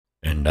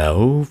And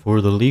now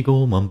for the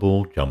legal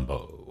mumbo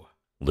jumbo.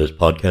 This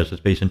podcast is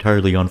based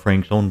entirely on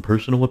Frank's own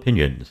personal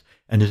opinions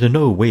and is in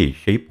no way,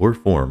 shape, or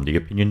form the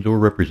opinions or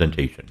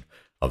representation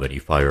of any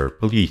fire,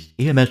 police,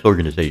 EMS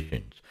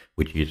organizations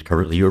which he is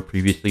currently or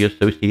previously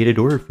associated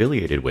or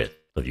affiliated with.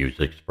 The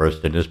views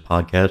expressed in this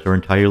podcast are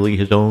entirely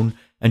his own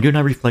and do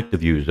not reflect the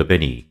views of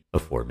any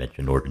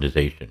aforementioned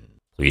organization.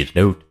 Please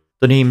note,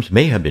 the names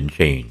may have been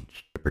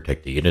changed to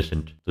protect the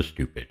innocent, the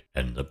stupid,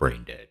 and the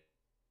brain dead.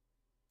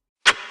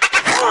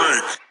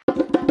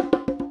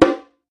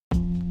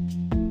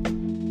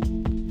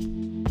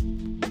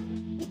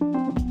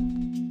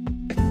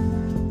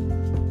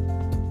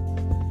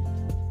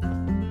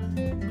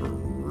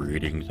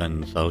 Greetings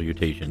and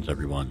salutations,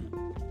 everyone.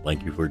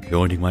 Thank you for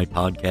joining my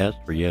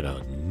podcast for yet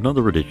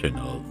another edition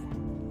of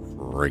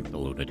Frank the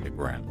Lunatic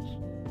Rants.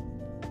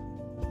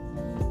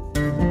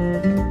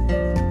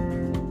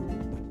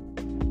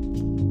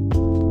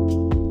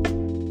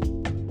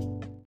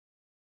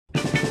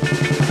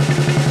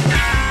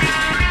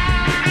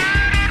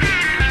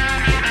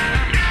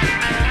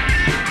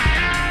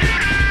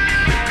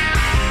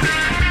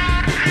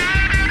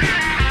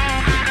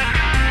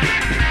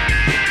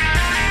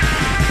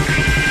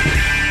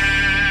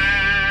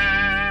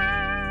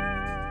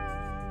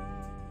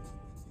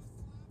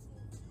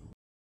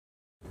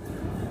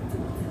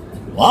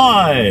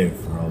 Live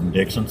from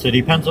Dixon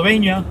City,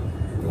 Pennsylvania,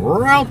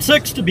 Route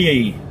 6 to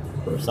be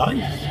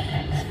precise.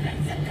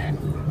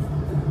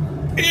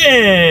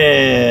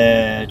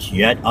 It's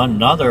yet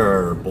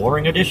another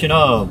boring edition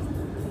of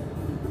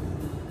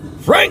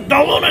Frank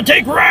the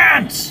Lunatic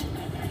Rants!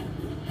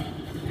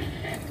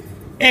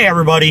 Hey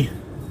everybody,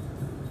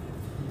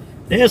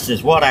 this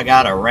is what I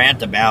got to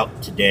rant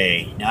about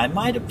today. Now I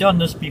might have done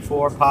this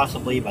before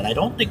possibly, but I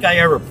don't think I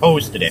ever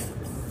posted it.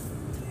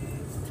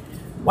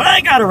 What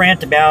I gotta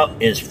rant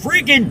about is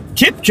freaking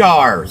tip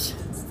jars.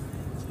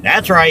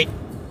 That's right,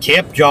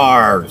 tip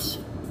jars.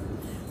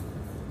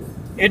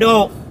 You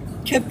know,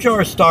 tip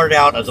jars started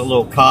out as a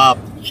little cup,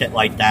 shit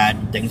like that,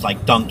 and things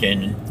like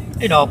Dunkin',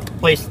 and, you know,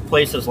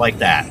 places like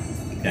that,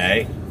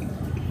 okay?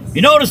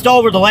 You noticed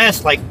over the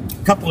last,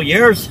 couple of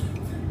years,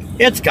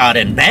 it's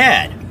gotten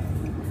bad.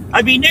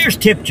 I mean, there's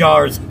tip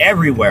jars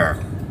everywhere,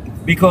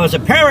 because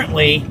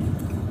apparently,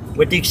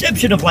 with the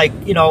exception of,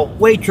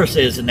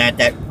 waitresses and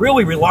that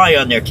really rely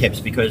on their tips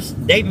because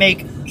they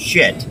make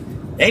shit.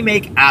 They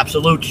make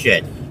absolute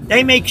shit.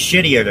 They make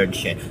shittier than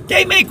shit.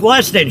 They make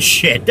less than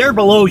shit. They're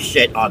below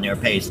shit on their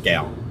pay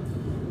scale.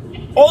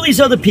 All these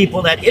other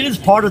people that it is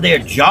part of their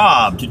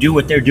job to do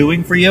what they're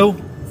doing for you,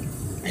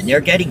 and they're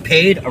getting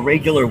paid a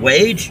regular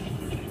wage,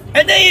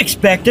 and they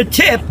expect a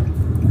tip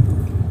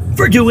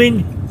for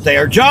doing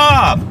their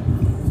job.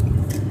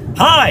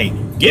 Hi.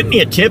 Give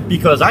me a tip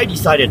because I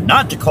decided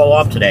not to call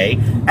off today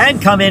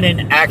and come in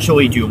and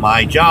actually do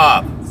my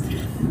job.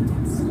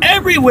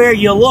 Everywhere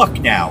you look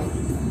now,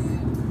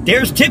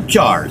 there's tip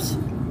jars.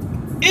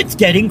 It's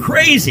getting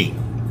crazy.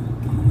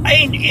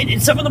 I mean, in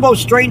some of the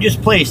most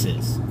strangest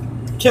places,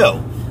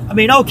 too. I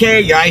mean, okay,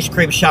 your ice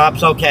cream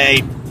shops,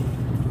 okay.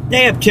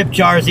 They have tip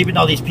jars, even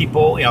though these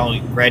people,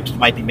 granted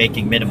might be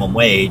making minimum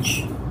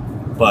wage.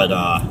 But,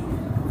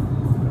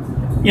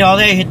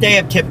 they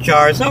have tip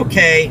jars,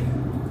 okay.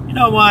 You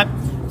know what?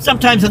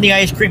 Sometimes in the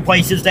ice cream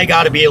places, they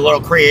got to be a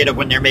little creative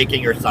when they're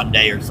making your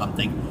sundae or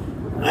something.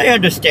 I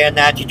understand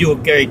that. You do a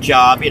great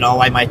job.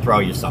 I might throw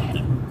you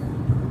something.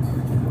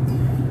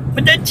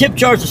 But then tip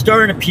jars are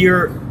starting to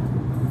appear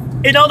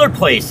in other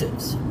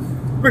places.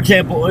 For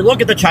example,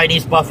 look at the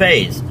Chinese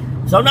buffets.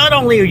 So not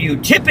only are you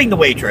tipping the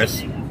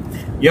waitress,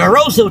 you're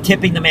also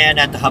tipping the man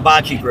at the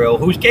hibachi grill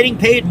who's getting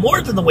paid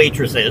more than the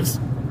waitress is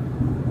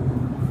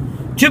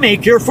to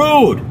make your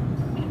food.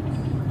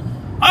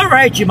 All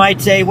right, you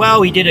might say,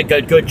 well, he did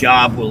a good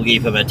job. We'll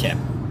leave him a tip.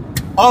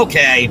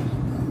 Okay.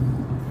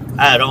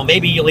 I don't know.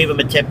 Maybe you leave him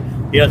a tip.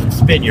 He doesn't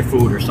spin your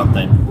food or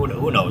something.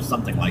 Who knows?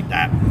 Something like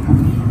that.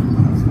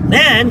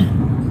 Then,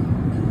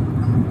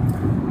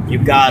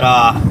 you've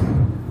got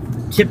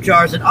tip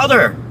jars in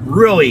other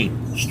really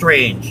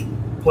strange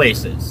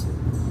places.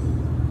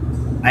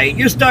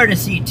 You're starting to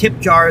see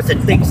tip jars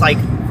in things like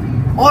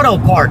auto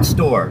parts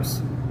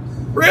stores.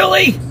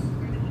 Really?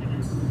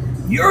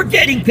 You're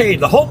getting paid.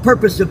 The whole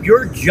purpose of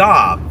your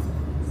job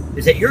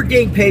is that you're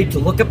getting paid to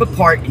look up a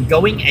part and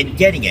going and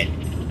getting it.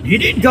 You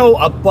didn't go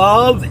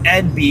above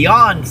and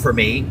beyond for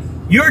me.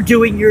 You're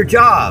doing your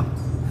job.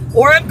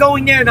 Or I'm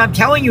going there and I'm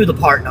telling you the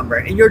part number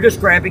and you're just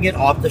grabbing it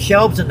off the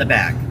shelves in the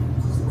back.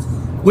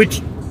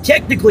 Which,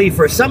 technically,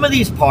 for some of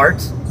these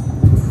parts,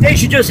 they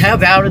should just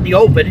have out in the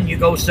open and you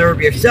go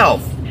serve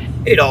yourself.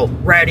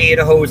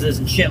 Radiator hoses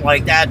and shit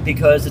like that,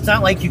 because it's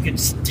not like you can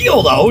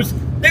steal those.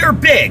 They're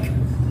big.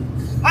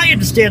 I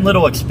understand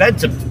little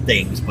expensive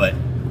things, but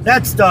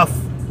that stuff,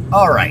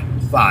 alright,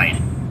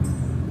 fine.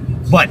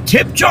 But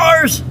tip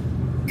jars?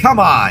 Come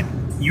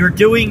on. You're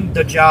doing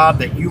the job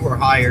that you were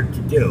hired to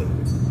do.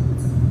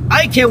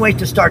 I can't wait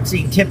to start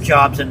seeing tip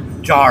jobs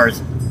and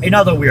jars in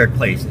other weird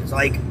places.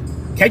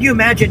 Can you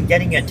imagine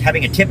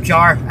having a tip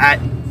jar at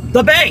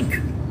the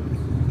bank?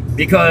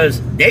 Because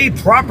they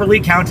properly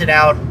counted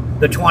out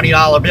the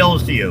 $20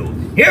 bills to you.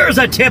 Here's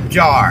a tip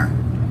jar.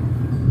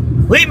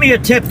 Leave me a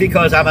tip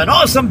because I'm an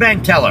awesome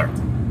bank teller.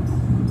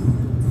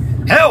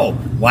 Hell,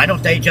 why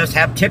don't they just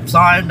have tips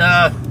on,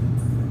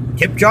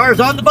 tip jars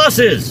on the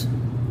buses?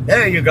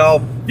 There you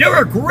go.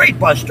 You're a great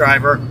bus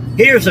driver.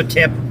 Here's a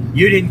tip.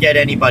 You didn't get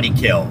anybody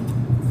killed.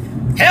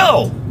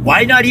 Hell,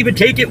 why not even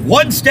take it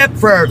one step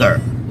further?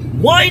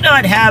 Why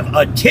not have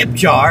a tip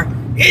jar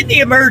in the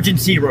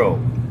emergency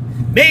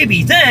room?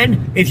 Maybe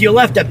then, if you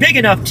left a big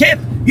enough tip,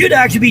 you'd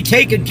actually be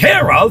taken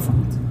care of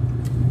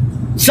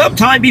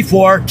sometime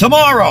before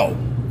tomorrow.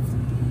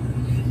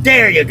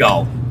 There you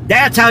go.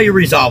 That's how you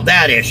resolve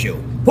that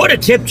issue. Put a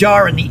tip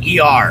jar in the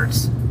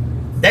ERs.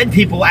 Then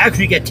people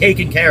actually get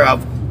taken care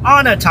of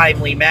on a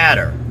timely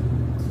manner.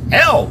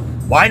 Hell,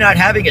 why not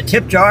having a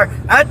tip jar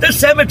at the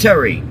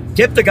cemetery?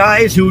 Tip the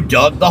guys who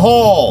dug the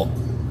hole.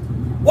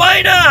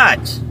 Why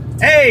not?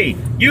 Hey,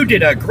 you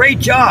did a great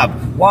job.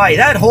 Why,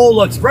 that hole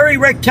looks very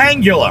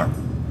rectangular.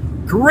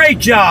 Great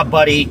job,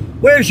 buddy.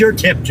 Where's your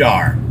tip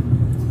jar?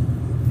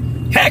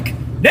 Heck,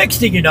 next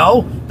thing you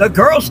know, the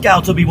Girl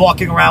Scouts will be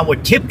walking around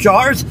with tip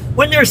jars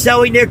when they're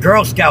selling their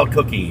Girl Scout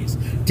cookies.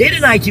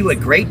 Didn't I do a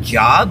great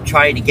job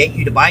trying to get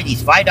you to buy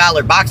these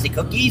 $5 box of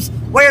cookies?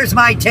 Where's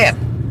my tip?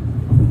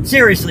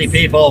 Seriously,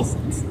 people,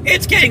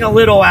 it's getting a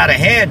little out of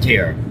hand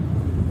here.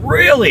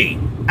 Really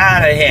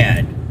out of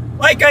hand.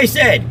 Like I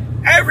said,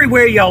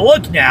 everywhere you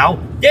look now,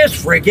 there's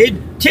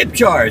friggin' tip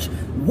jars.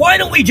 Why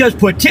don't we just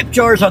put tip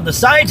jars on the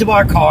sides of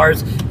our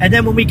cars, and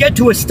then when we get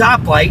to a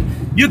stoplight,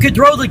 you could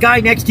throw the guy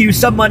next to you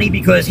some money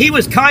because he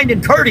was kind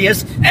and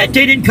courteous and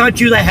didn't cut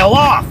you the hell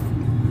off.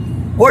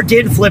 Or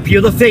didn't flip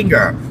you the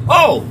finger.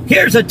 Oh,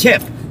 here's a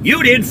tip.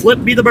 You didn't flip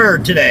me the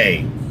bird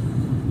today.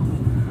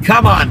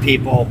 Come on,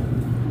 people.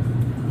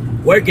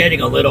 We're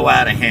getting a little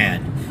out of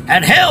hand.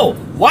 And hell,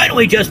 why don't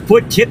we just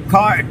put tip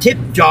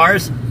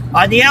jars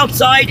on the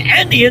outside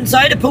and the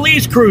inside of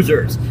police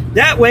cruisers?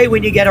 That way,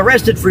 when you get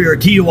arrested for your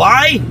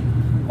DUI,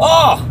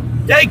 oh,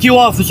 thank you,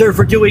 officer,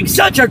 for doing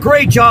such a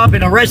great job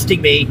in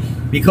arresting me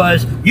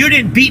because you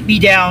didn't beat me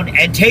down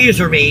and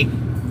taser me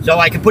so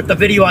I can put the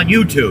video on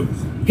YouTube.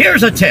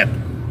 Here's a tip.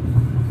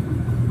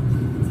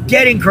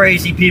 Getting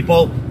crazy,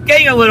 people.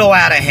 Getting a little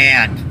out of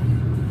hand.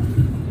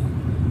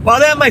 Well,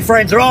 that, my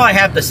friends, are all I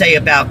have to say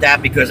about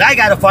that because I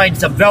got to find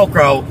some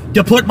Velcro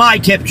to put my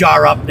tip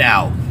jar up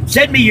now.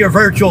 Send me your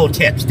virtual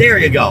tips. There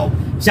you go.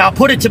 So I'll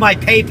put it to my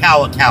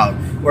PayPal account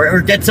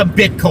or get some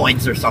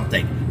Bitcoins or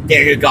something.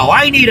 There you go.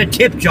 I need a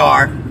tip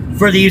jar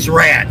for these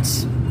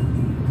rants.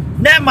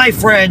 That, my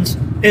friends,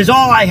 is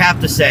all I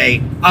have to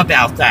say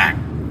about that.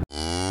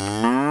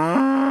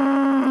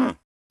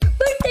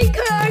 Birthday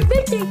card,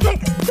 birthday card,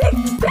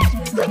 birthday card,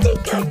 birthday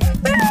card,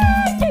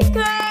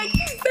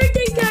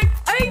 birthday card,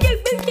 are the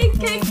birthday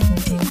card.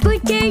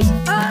 Birthdays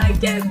are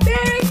the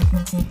best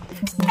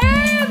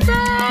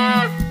ever.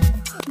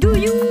 Do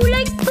you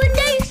like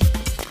birthdays?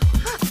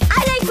 I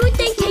like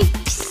birthday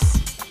cakes.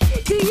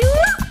 Do you?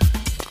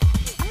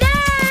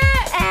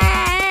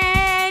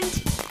 And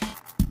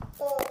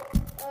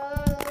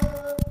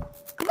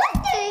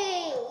birthday.